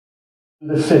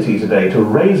The city today to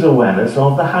raise awareness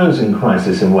of the housing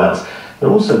crisis in Wales. They're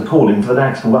also calling for the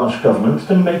next Welsh Government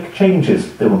to make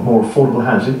changes. They want more affordable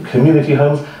housing, community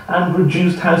homes and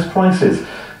reduced house prices.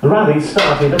 The rally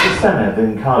started at the Senedd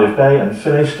in Cardiff Bay and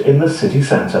finished in the city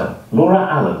centre. Laura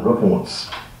Allen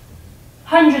reports.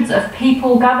 Hundreds of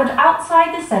people gathered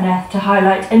outside the Senedd to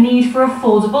highlight a need for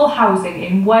affordable housing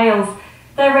in Wales.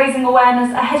 They're raising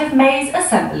awareness ahead of May's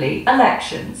Assembly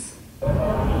elections.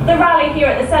 The rally here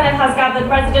at the Senedd has gathered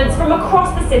residents from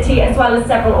across the city as well as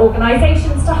several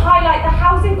organisations to highlight the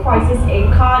housing crisis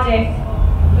in Cardiff.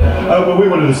 Well, we're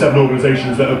one of the 7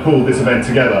 organisations that have pulled this event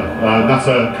together. That's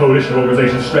a coalition of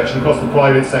organisations stretching across the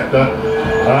private sector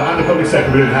and the public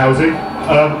sector within housing.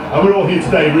 And we're all here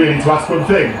today really to ask one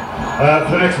thing,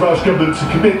 for the next Welsh Government to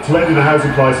commit to ending the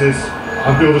housing crisis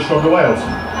and build a stronger Wales. I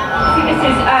think this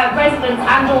is residents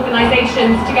and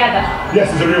organisations together. Yes,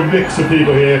 there's a real mix of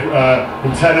people here,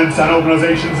 from tenants and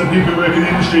organisations and people who work in the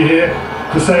industry here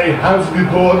to say housing is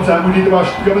important and we need the Welsh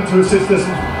Government to assist us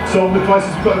in solving the crisis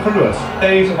we've got in front of us.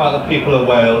 Today's about the people of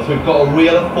Wales. We've got a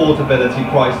real affordability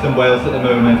crisis in Wales at the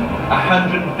moment.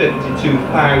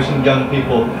 152,000 young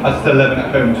people are still living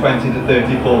at home 20 to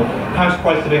 34. House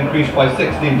prices have increased by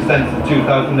 16% since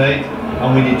 2008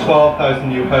 and we need 12,000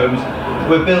 new homes.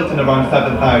 We're built in around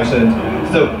 7,000.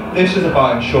 So this is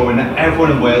about ensuring that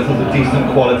everyone in Wales has a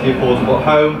decent quality affordable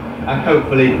home and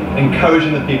hopefully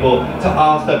encouraging the people to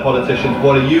ask their politicians,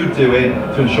 what are you doing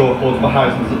to ensure affordable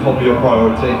housing is the top of your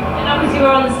priority? And obviously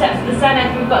we're on the steps of the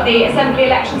Senedd, we've got the Assembly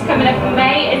elections coming up in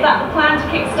May. Is that the plan to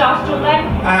kick-start it all then?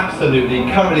 Absolutely.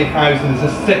 Currently housing is a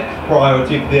 6th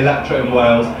priority for the electorate in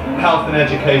Wales. Health and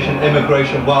education,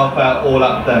 immigration, welfare, all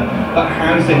up there. But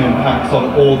housing impacts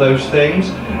on all those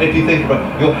things. If you think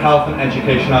about your health and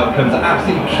education outcomes are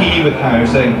absolutely key with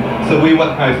housing. So we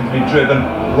want housing to be driven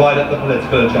right up the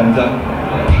political agenda.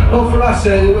 Well, for us,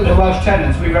 the Welsh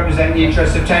tenants, we represent the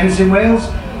interests of tenants in Wales.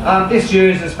 This year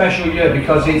is a special year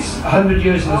because it's 100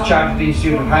 years since the Chartered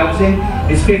Institute of Housing.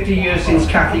 It's 50 years since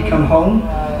Cathy come home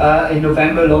in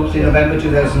November, launched in November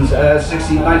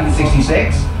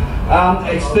 1966.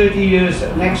 It's 30 years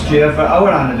next year for our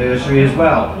anniversary as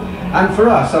well. And for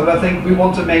us, I think we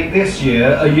want to make this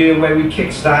year a year where we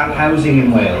kickstart housing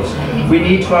in Wales. We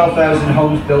need 12,000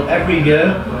 homes built every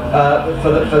year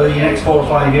for the next 4 or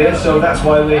 5 years, so that's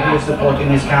why we're here supporting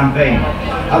this campaign.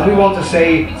 And we want to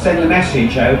send a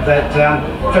message out that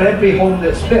for every home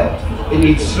that's built, it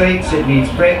needs slates, it needs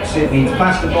bricks, it needs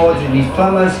plasterboards, it needs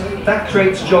plumbers. That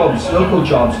creates jobs, local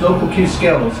key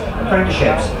skills,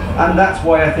 apprenticeships. And that's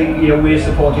why I think we're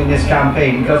supporting this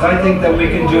campaign, because I think that we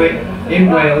can do it in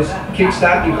Wales,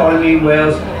 kickstart the economy in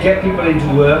Wales, get people into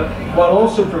work, while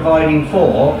also providing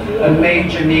for a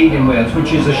major need in Wales,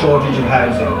 which is a shortage of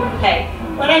housing. Okay.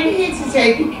 Well, I'm here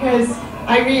today because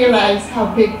I realise how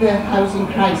big the housing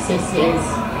crisis is.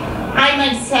 I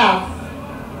myself,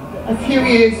 a few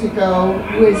years ago,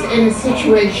 was in a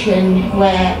situation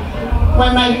where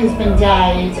when my husband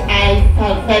died, I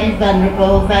felt very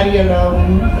vulnerable, very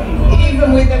alone.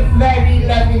 Even with a very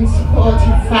loving,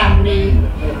 supportive family,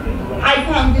 I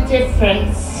found a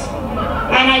difference,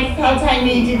 and I felt I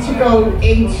needed to go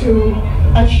into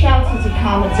a sheltered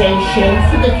accommodation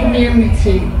for the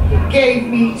community. It gave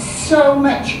me so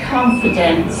much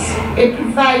confidence. It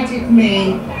provided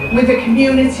me with a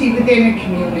community within a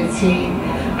community.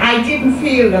 I didn't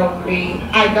feel lonely.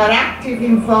 I got active,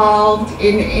 involved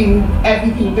in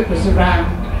everything that was around.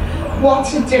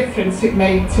 What a difference it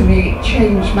made to me. It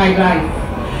changed my life.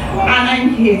 And I'm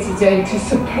here today to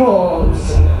support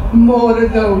more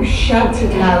of those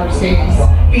sheltered houses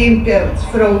being built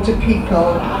for older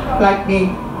people like me.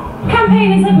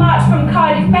 Campaigners have marched from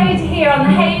Cardiff Bay to here on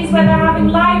the Hayes, where they're having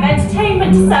live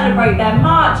entertainment to celebrate their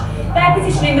march. They're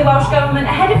petitioning the Welsh Government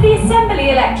ahead of the Assembly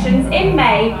elections in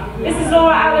May. This is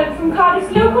Laura Allen from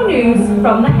Cardiff's local news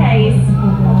from the Hayes.